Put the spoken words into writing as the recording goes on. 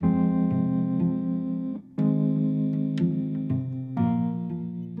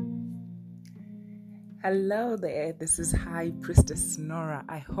Hello there, this is High Priestess Nora.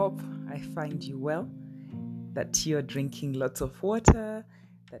 I hope I find you well, that you're drinking lots of water,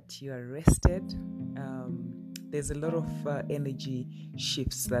 that you are rested. There's a lot of energy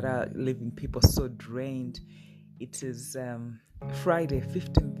shifts that are leaving people so drained. It is Friday,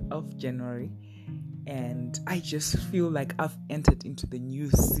 15th of January, and I just feel like I've entered into the new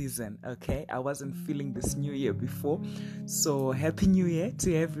season, okay? I wasn't feeling this new year before, so Happy New Year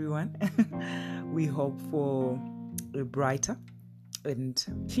to everyone. We hope for a brighter and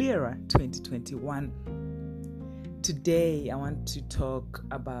clearer 2021. Today, I want to talk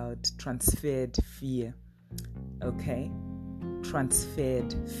about transferred fear, okay?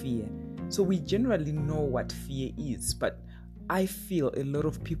 Transferred fear. So we generally know what fear is, but I feel a lot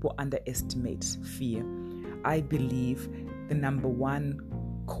of people underestimate fear. I believe the number one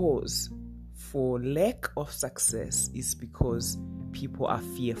cause for lack of success is because people are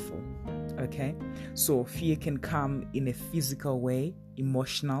fearful. Okay, so fear can come in a physical way,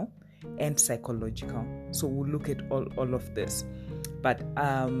 emotional, and psychological. So we'll look at all of this. But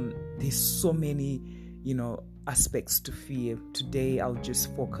there's so many, aspects to fear. Today, I'll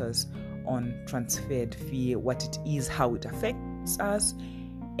just focus on transferred fear, what it is, how it affects us,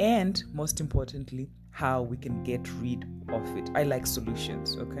 and most importantly, how we can get rid of it. I like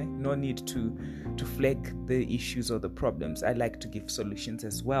solutions, okay? No need to flag the issues or the problems. I like to give solutions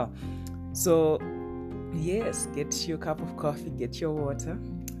as well. So, yes, get your cup of coffee, get your water.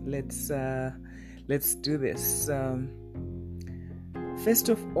 Let's do this. First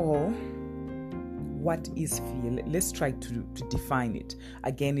of all, what is fear? Let's try to define it.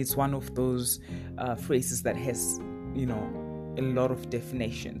 Again, it's one of those phrases that has, a lot of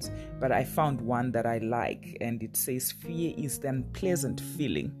definitions. But I found one that I like, and it says fear is the unpleasant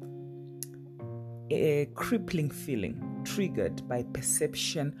feeling, a crippling feeling triggered by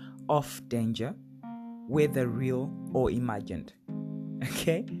perception of danger, whether real or imagined.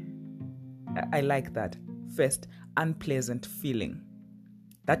 Okay? I like that. First, unpleasant feeling.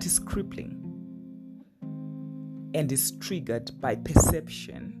 That is crippling and is triggered by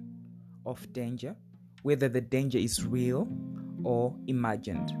perception of danger, whether the danger is real or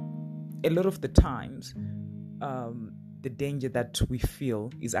imagined. A lot of the times, the danger that we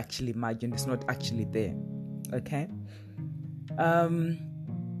feel is actually imagined. It's not actually there. Okay?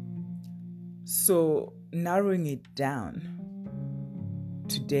 So, narrowing it down,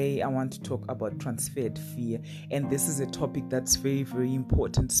 today I want to talk about transferred fear. And this is a topic that's very, very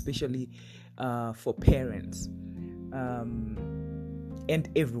important, especially for parents and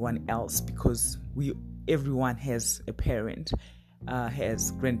everyone else, because everyone has a parent,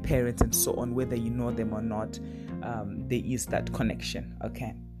 has grandparents and so on, whether you know them or not. There is that connection,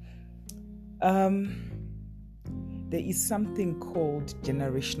 okay? There is something called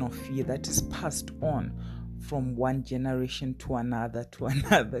generational fear that is passed on from one generation to another, to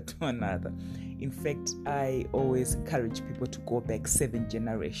another, to another. In fact, I always encourage people to go back 7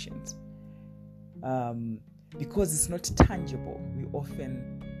 generations. Because it's not tangible, we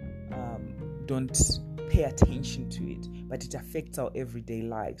often don't pay attention to it, but it affects our everyday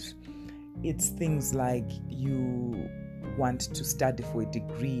lives. It's things like you want to study for a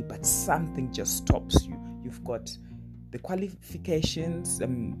degree, but something just stops you. You've got the qualifications,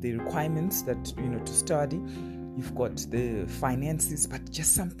 the requirements that to study. You've got the finances, but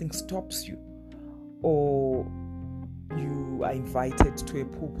just something stops you. Or you are invited to a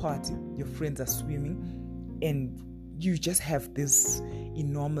pool party, your friends are swimming, and you just have this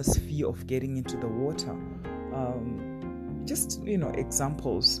enormous fear of getting into the water. Just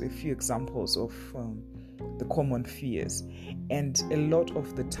examples, a few examples of the common fears. And a lot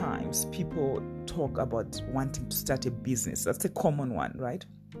of the times people talk about wanting to start a business. That's a common one, right?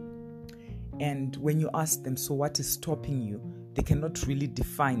 And when you ask them, so what is stopping you? They cannot really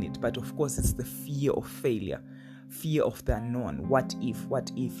define it, but of course it's the fear of failure, fear of the unknown. What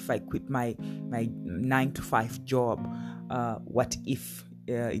if I quit my 9-to-5 job? What if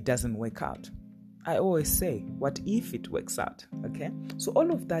it doesn't work out? I always say, what if it works out? Okay, so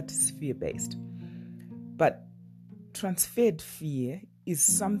all of that is fear-based. But transferred fear is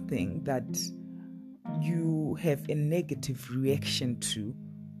something that you have a negative reaction to,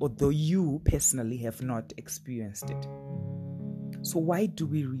 although you personally have not experienced it. So why do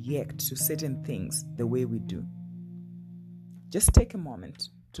we react to certain things the way we do? Just take a moment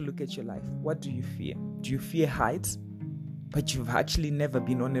to look at your life. What do you fear? Do you fear heights? But you've actually never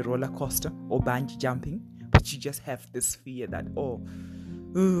been on a roller coaster or bungee jumping, but you just have this fear that,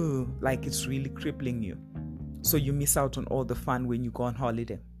 like it's really crippling you. So you miss out on all the fun when you go on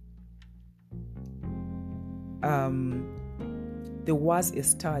holiday. there was a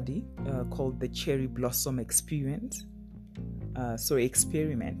study called the Cherry Blossom Experiment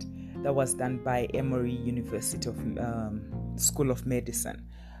that was done by Emory University of School of Medicine,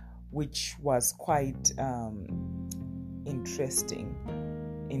 which was quite interesting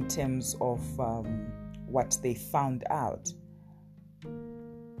in terms of what they found out.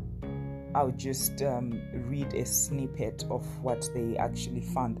 I'll just read a snippet of what they actually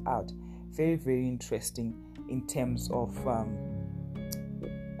found out. Very, very interesting in terms of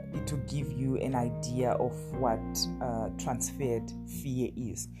it will give you an idea of what transferred fear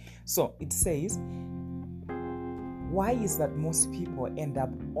is. So it says, why is that most people end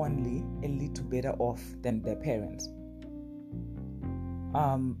up only a little better off than their parents?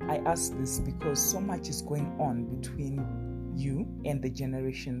 I ask this because so much is going on between you and the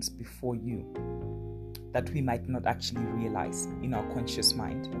generations before you that we might not actually realize in our conscious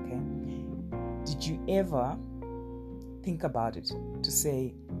mind, okay? Did you ever think about it to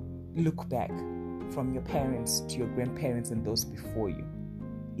say, look back from your parents to your grandparents and those before you?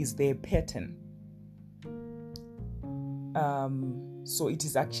 Is there a pattern? So it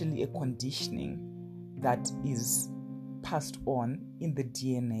is actually a conditioning that is passed on in the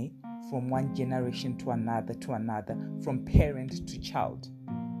DNA from one generation to another, from parent to child.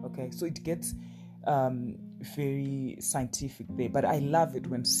 Okay, so it gets very scientific there, but I love it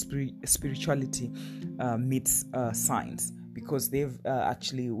when spirituality meets science, because they've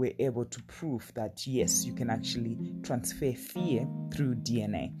actually were able to prove that yes, you can actually transfer fear through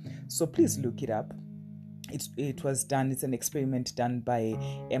DNA. So please look it up. It was done. It's an experiment done by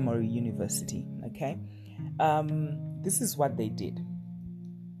Emory University. Okay, this is what they did.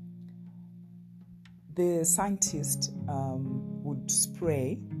 The scientist would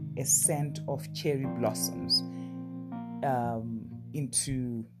spray a scent of cherry blossoms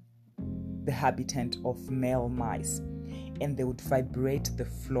into the habitat of male mice, and they would vibrate the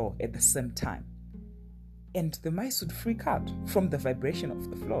floor at the same time. And the mice would freak out from the vibration of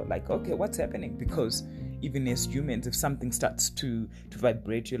the floor, like, okay, what's happening? Because even as humans, if something starts to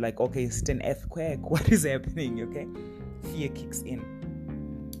vibrate, you're like, okay, is it an earthquake? What is happening? Okay, fear kicks in.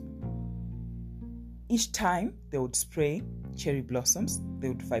 Each time they would spray cherry blossoms, they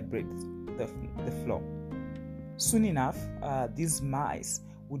would vibrate the floor. Soon enough, these mice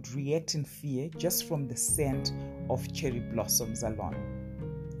would react in fear just from the scent of cherry blossoms alone.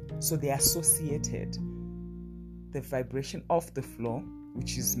 So they associated the vibration of the floor,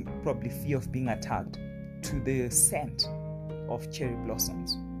 which is probably fear of being attacked, to the scent of cherry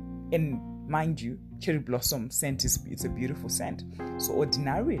blossoms. And mind you, cherry blossom scent it's a beautiful scent. So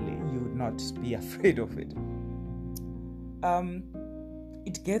ordinarily, you would not be afraid of it.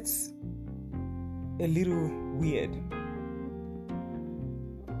 It gets a little weird.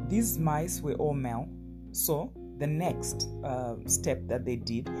 These mice were all male. So the next step that they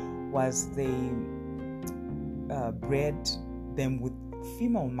did was they bred them with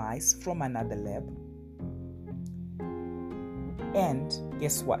female mice from another lab. And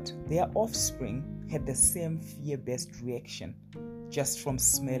guess what? Their offspring had the same fear-based reaction just from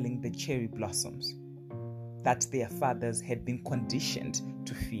smelling the cherry blossoms that their fathers had been conditioned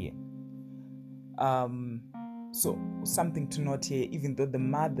to fear. So something to note here, even though the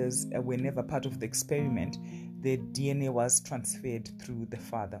mothers were never part of the experiment, the DNA was transferred through the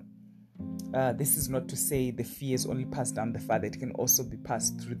father. This is not to say the fear is only passed down the father. It can also be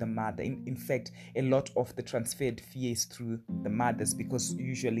passed through the mother. In fact, a lot of the transferred fear is through the mothers, because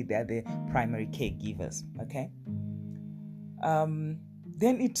usually they are the primary caregivers. Okay.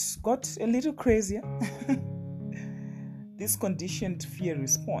 Then it got a little crazier. This conditioned fear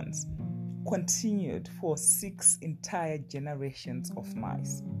response continued for 6 entire generations of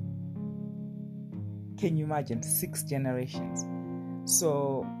mice. Can you imagine? 6 generations.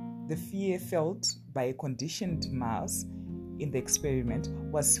 So the fear felt by a conditioned mouse in the experiment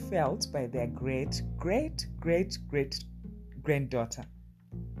was felt by their great-great-great-great-granddaughter,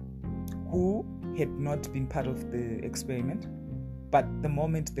 who had not been part of the experiment, but the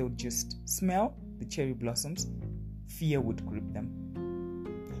moment they would just smell the cherry blossoms, fear would grip them.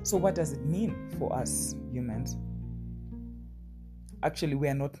 So what does it mean for us humans? Actually, we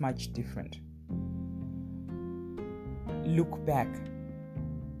are not much different. Look back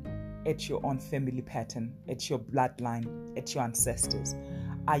at your own family pattern, at your bloodline, at your ancestors.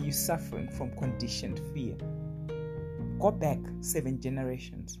 Are you suffering from conditioned fear? Go back 7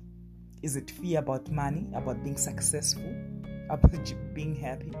 generations. Is it fear about money, about being successful, about being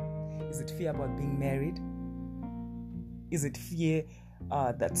happy? Is it fear about being married? Is it fear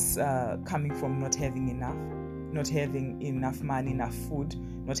that's coming from not having enough money, enough food,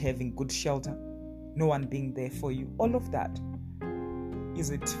 not having good shelter, no one being there for you? All of that Is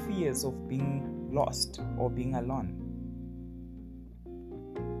it fears of being lost or being alone?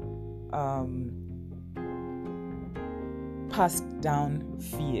 Passed down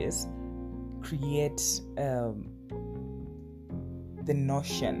fears create the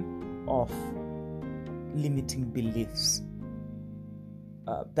notion of limiting beliefs.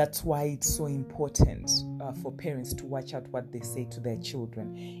 That's why it's so important for parents to watch out what they say to their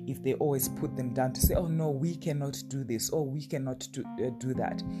children. If they always put them down to say, oh no, we cannot do this, or we cannot do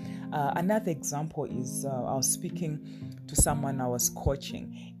that. Another example is I was speaking to someone I was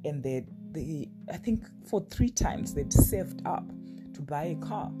coaching, and they I think for 3 times they'd saved up to buy a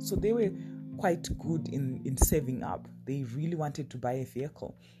car. So they were quite good in saving up. They really wanted to buy a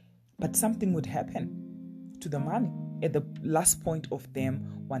vehicle, but something would happen to the money at the last point of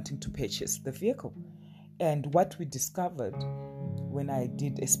them wanting to purchase the vehicle. And what we discovered when I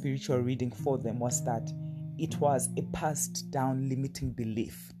did a spiritual reading for them was that it was a passed down limiting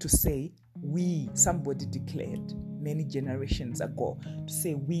belief to say somebody declared many generations ago to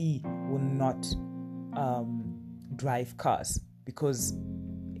say we will not drive cars because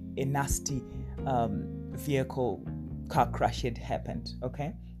a nasty car crash had happened.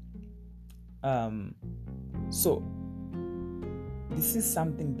 Okay, so this is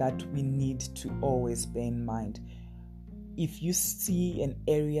something that we need to always bear in mind. If you see an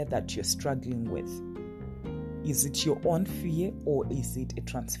area that you're struggling with, is it your own fear or is it a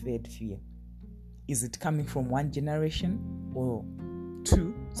transferred fear? Is it coming from one generation or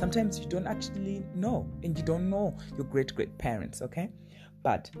 2? Sometimes you don't actually know, and you don't know your great-great-parents, okay?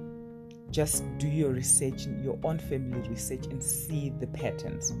 But just do your research, your own family research, and see the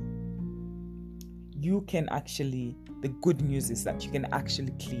patterns. You can actually, the good news is that you can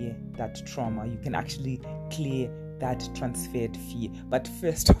actually clear that trauma. You can actually clear that transferred fear. But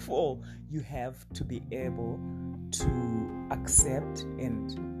first of all, you have to be able to accept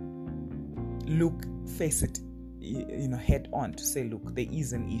and face it, head on, to say, look, there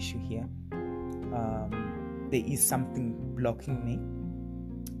is an issue here. There is something blocking me.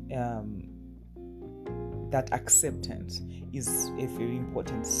 That acceptance is a very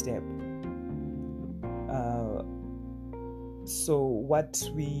important step. So what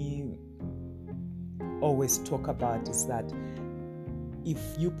we always talk about is that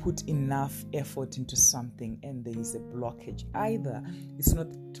if you put enough effort into something and there is a blockage, either it's not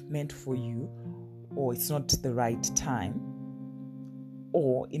meant for you or it's not the right time,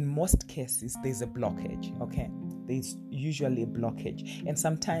 or in most cases there's a blockage, okay? There's usually a blockage, and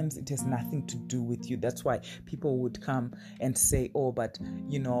sometimes it has nothing to do with you. That's why people would come and say, oh, but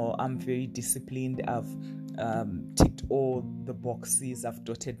I'm very disciplined, I've ticked all the boxes, I've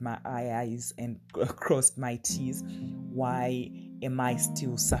dotted my I's and crossed my T's. Why am I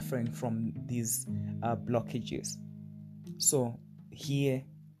still suffering from these blockages? So here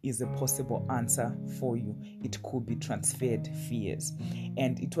is a possible answer for you. It could be transferred fears,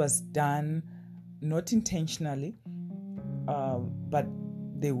 and it was done not intentionally, but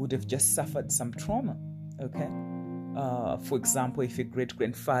they would have just suffered some trauma, okay? For example, if a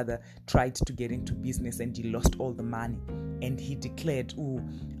great-grandfather tried to get into business and he lost all the money, and he declared,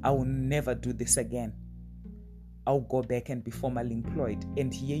 I will never do this again. I'll go back and be formally employed.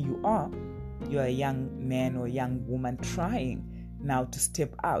 And here you are, you're a young man or young woman trying now to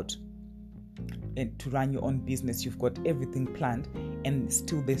step out and to run your own business. You've got everything planned, and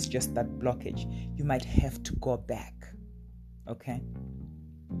still there's just that blockage. You might have to go back, okay,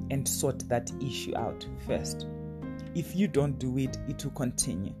 and sort that issue out first. If you don't do it, it will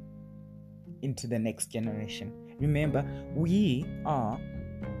continue into the next generation. Remember, we are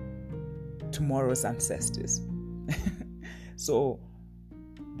tomorrow's ancestors. So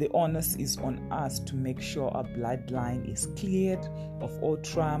the onus is on us to make sure our bloodline is cleared of all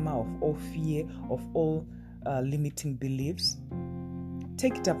trauma, of all fear, of all limiting beliefs.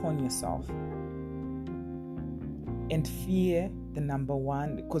 Take it upon yourself. And fear, the number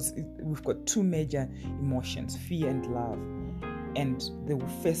one, because we've got 2 major emotions, fear and love. And the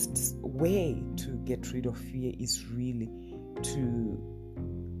first way to get rid of fear is really to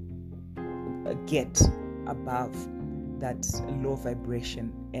get above that low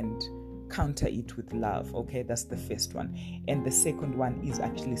vibration and counter it with love. Okay, that's the first one. And the second one is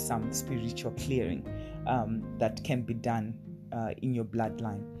actually some spiritual clearing that can be done in your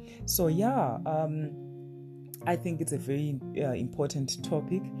bloodline. So I think it's a very important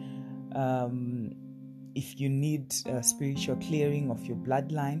topic. If you need spiritual clearing of your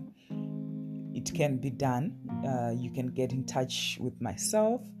bloodline, it can be done. You can get in touch with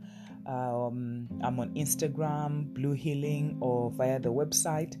myself. I'm on Instagram, Blue Healing, or via the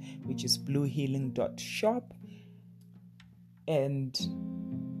website, which is bluehealing.shop. And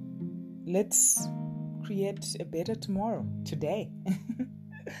let's create a better tomorrow today.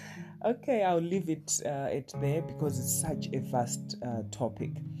 Okay, I'll leave it at there because it's such a vast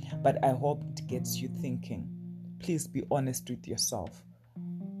topic, but I hope it gets you thinking. Please be honest with yourself.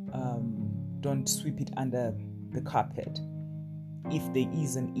 Don't sweep it under the carpet. If there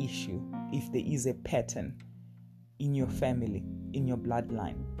is an issue, if there is a pattern in your family, in your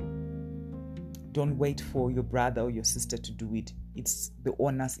bloodline, don't wait for your brother or your sister to do it. The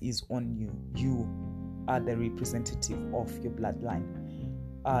onus is on you. You are the representative of your bloodline.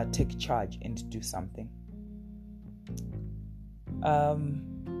 Take charge and do something.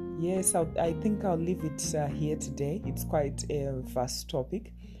 Yes, I think I'll leave it here today. It's quite a vast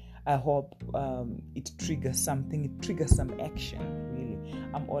topic. I hope it triggers something. It triggers some action, really.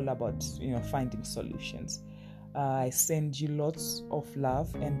 I'm all about, finding solutions. I send you lots of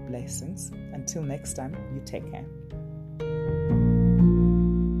love and blessings. Until next time, you take care.